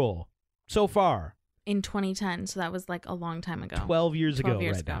movie role so far. In 2010, so that was like a long time ago. 12 years 12 ago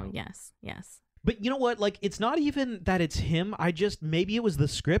years right ago. now. Yes, yes. But you know what? Like, it's not even that it's him. I just, maybe it was the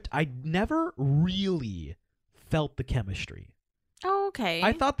script. I never really felt the chemistry. Oh, okay.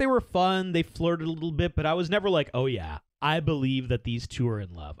 I thought they were fun. They flirted a little bit, but I was never like, oh yeah, I believe that these two are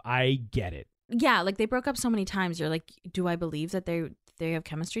in love. I get it. Yeah, like they broke up so many times. You're like, do I believe that they have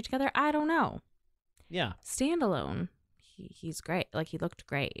chemistry together? I don't know. Yeah. Standalone, he's great. Like he looked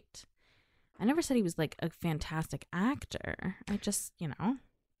great. I never said he was like a fantastic actor. I just,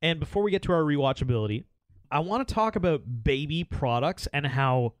 And before we get to our rewatchability, I want to talk about baby products and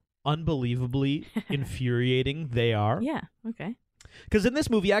how unbelievably infuriating they are. Yeah, okay. Because in this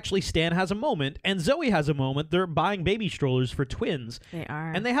movie, actually, Stan has a moment and Zoe has a moment. They're buying baby strollers for twins. They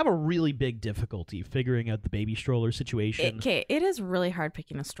are. And they have a really big difficulty figuring out the baby stroller situation. Okay, it is really hard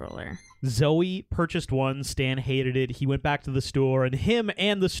picking a stroller. Zoe purchased one. Stan hated it. He went back to the store, and him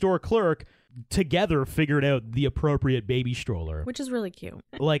and the store clerk together figured out the appropriate baby stroller. Which is really cute.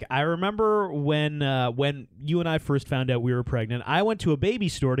 Like, I remember when you and I first found out we were pregnant, I went to a baby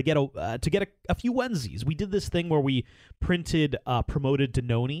store to get a few onesies. We did this thing where we printed promoted to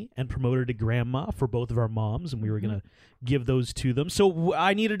Noni and promoted to Grandma for both of our moms, and we were gonna give those to them. So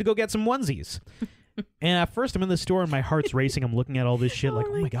I needed to go get some onesies. And at first, I'm in the store and my heart's racing. I'm looking at all this shit like,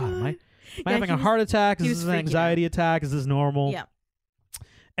 oh my god, am I having a heart attack? Is this an anxiety attack? Is this normal? Yeah.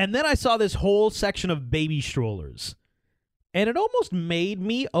 And then I saw this whole section of baby strollers. And it almost made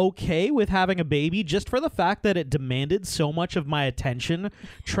me okay with having a baby just for the fact that it demanded so much of my attention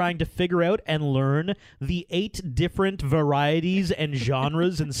trying to figure out and learn the 8 different varieties and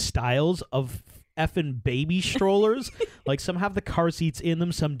genres and styles of effing baby strollers. Like some have the car seats in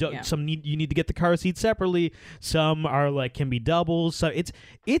them, some don't. Yeah. Some you need to get the car seats separately. Some are like can be doubles. So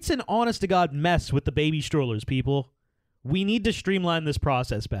it's an honest to God mess with the baby strollers, people. We need to streamline this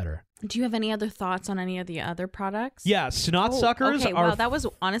process better. Do you have any other thoughts on any of the other products? Yeah, snot suckers okay, are... wow, that was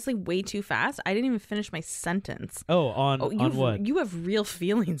honestly way too fast. I didn't even finish my sentence. on what? You have real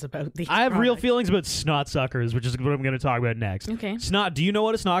feelings about these I have real products. feelings about snot suckers, which is what I'm going to talk about next. Okay. Snot. Do you know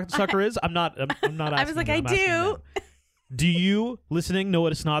what a snot sucker is? I'm not asking I was like, them, I I'm asking do. them. Do you, listening, know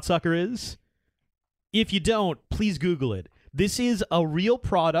what a snot sucker is? If you don't, please Google it. This is a real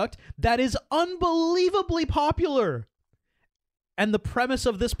product that is unbelievably popular. And the premise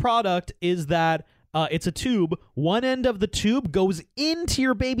of this product is that it's a tube. One end of the tube goes into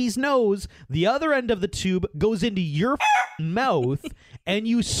your baby's nose. The other end of the tube goes into your mouth, and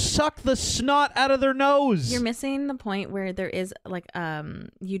you suck the snot out of their nose. You're missing the point where there is like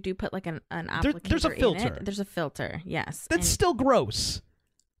you do put like an applicator there's a in filter. it. There's a filter, yes. That's still gross.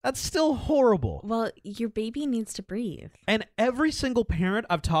 That's still horrible. Well, your baby needs to breathe. And every single parent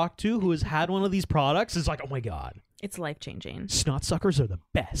I've talked to who has had one of these products is like, oh my God. It's life-changing. Snot suckers are the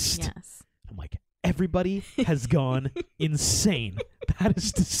best. Yes. I'm like, everybody has gone insane. That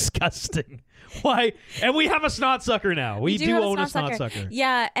is disgusting. Why? And we have a snot sucker now. We do have own a snot sucker.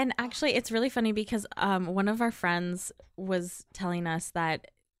 Yeah, and actually it's really funny because one of our friends was telling us that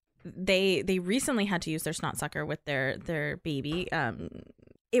they recently had to use their snot sucker with their baby.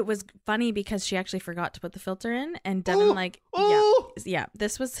 It was funny because she actually forgot to put the filter in, and Devin yeah,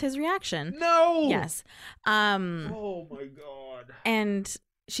 this was his reaction. No. Yes. Oh my God. And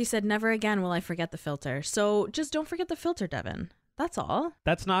she said, never again will I forget the filter. So just don't forget the filter, Devin. That's all.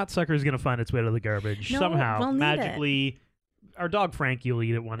 That snot sucker is going to find its way to the garbage No, somehow. we'll need magically. Our dog Frankie will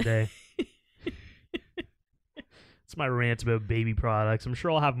eat it one day. It's my rant about baby products. I'm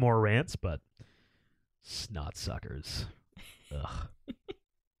sure I'll have more rants, but snot suckers. Ugh.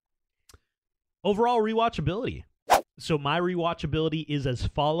 Overall rewatchability. So my rewatchability is as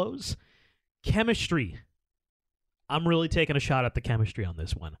follows. Chemistry. I'm really taking a shot at the chemistry on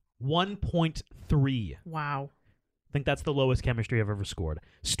this one. 1.3. Wow. I think that's the lowest chemistry I've ever scored.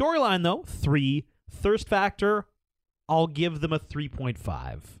 Storyline, though, 3. Thirst factor, I'll give them a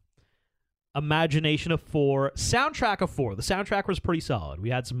 3.5. Imagination of 4. Soundtrack of 4. The soundtrack was pretty solid.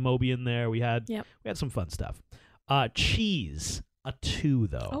 We had some Moby in there. We had some fun stuff. Cheese, a 2,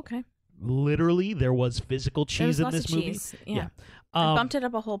 though. Okay. Literally, there was physical cheese in this movie. Cheese. Yeah. I bumped it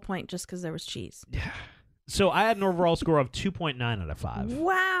up a whole point just because there was cheese. So I had an overall score of 2.9 out of 5.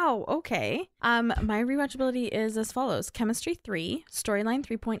 Wow. Okay. My rewatchability is as follows: chemistry 3, storyline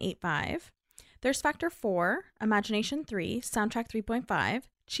 3.85, thirst factor 4, imagination 3, soundtrack 3.5,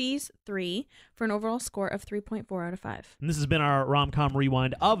 cheese 3, for an overall score of 3.4 out of 5. And this has been our Rom-Com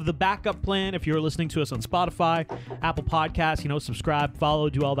Rewind of The Backup Plan. If you're listening to us on Spotify, Apple Podcasts, subscribe, follow,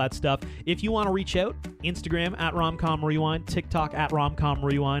 do all that stuff. If you want to reach out, Instagram at Rom-Com Rewind, TikTok at Rom-Com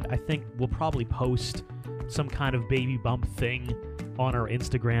Rewind. I think we'll probably post some kind of baby bump thing on our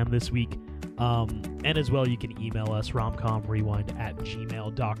Instagram this week. And as well, you can email us,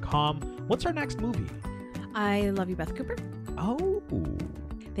 romcomrewind@gmail.com. What's our next movie? I Love You, Beth Cooper. Oh.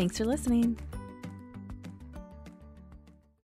 Thanks for listening.